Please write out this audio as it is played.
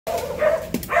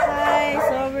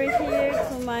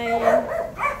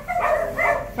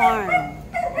farm.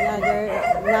 Yeah,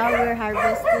 now we're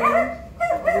harvesting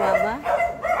guava.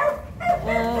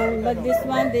 But this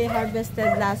one they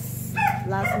harvested last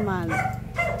month.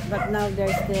 But now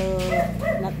they're still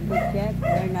not good yet.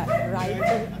 They're not ripe.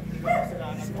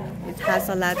 It has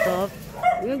a lot of.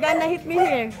 You're gonna hit me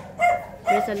here.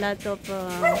 There's a lot of.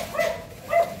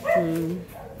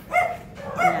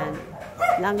 Yan,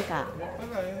 langka.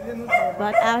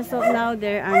 But as of now,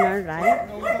 they are not ripe.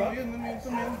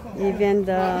 Even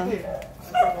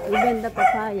the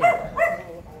papaya.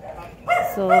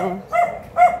 So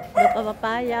the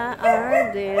papaya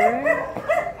are there.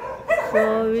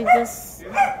 So we just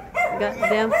got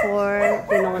them for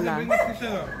tinola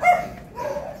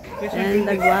and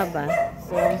the guava.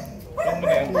 So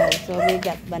yeah, so we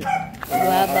got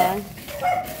guava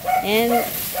and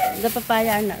the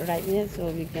papaya are not ripe yet, so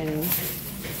we can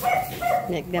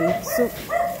make them soup,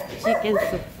 chicken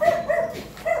soup.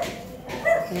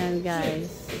 Ayan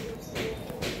guys.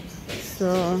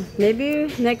 So maybe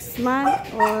next month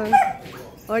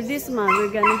or this month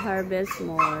we're gonna harvest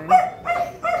more.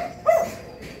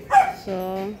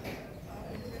 So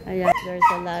ayan, there's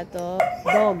a lot of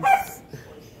dogs,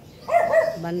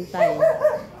 bantay,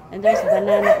 and there's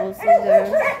banana also there.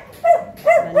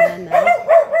 Banana.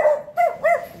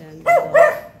 Ayan, the dog.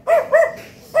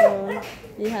 So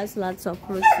he has lots of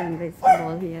fruits and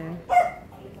vegetables here.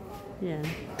 Yeah,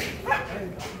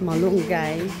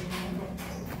 malunggay.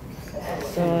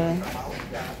 So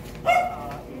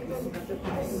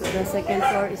the second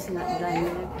floor is not done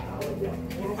yet.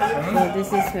 So this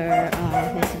is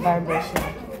his barber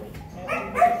shop.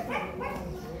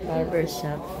 Barber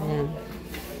shop. Yeah.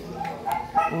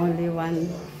 Only one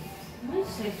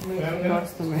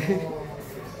customer.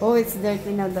 Oh, it's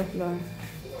dirty now, the floor.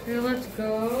 Okay, let's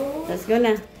go. Let's go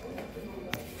na.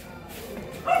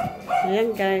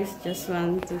 Ayan guys, just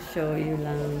want to show you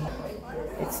lang.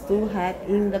 It's too hot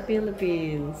in the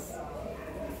Philippines.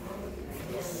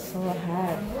 It's so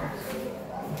hot.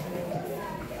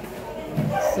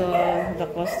 So the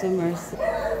customers.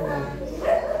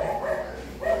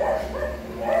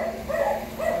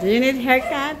 Do you need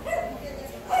haircut?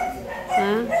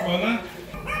 Huh?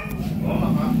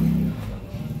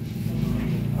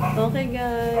 Okay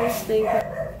guys, thank you.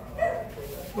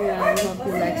 Yeah, I hope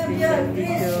you like this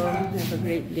video. Have a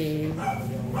great day.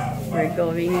 We're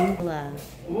going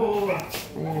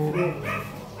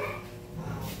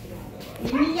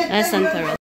Santa Rosa.